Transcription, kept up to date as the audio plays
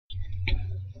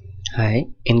Hi,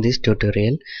 in this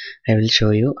tutorial I will show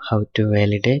you how to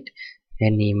validate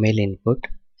an email input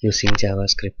using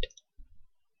JavaScript.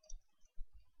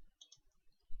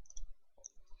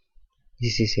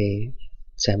 This is a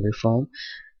sample form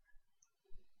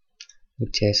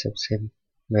which has some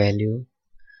value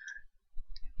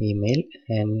email,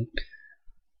 and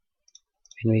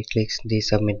when we click the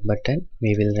submit button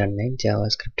we will run a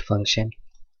JavaScript function.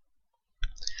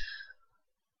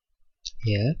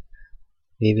 Here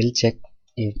we will check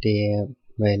if the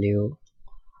value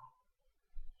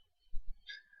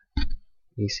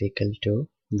is equal to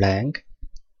blank,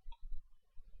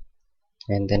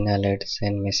 and then alert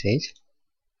send message.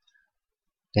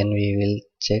 Then we will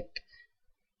check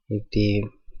if the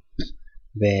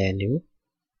value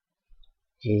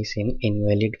is in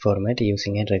invalid format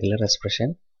using a regular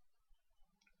expression.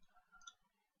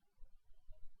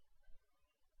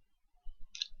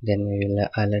 Then we will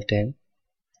alert a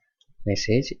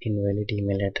message invalid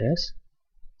email address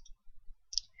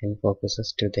and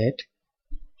focuses to that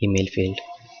email field.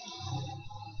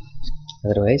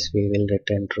 Otherwise we will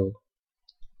return true.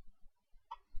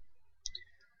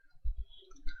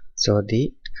 So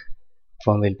the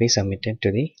form will be submitted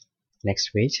to the next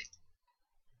page.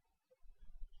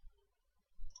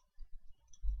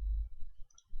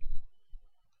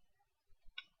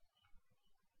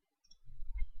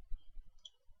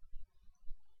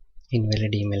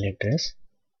 Invalid email address.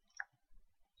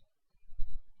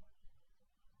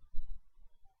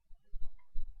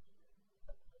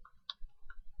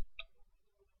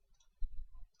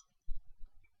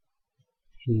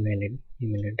 Invalid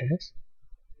email address.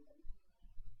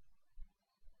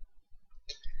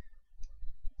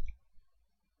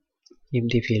 If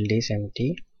the field is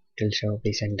empty, it will show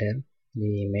the sender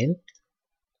the email.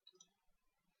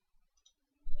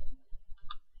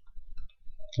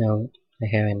 Now I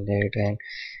have entered an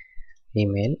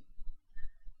email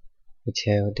which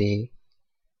have the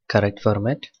correct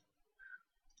format.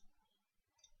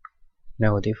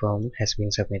 Now the form has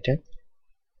been submitted.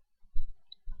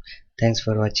 Thanks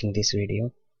for watching this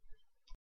video.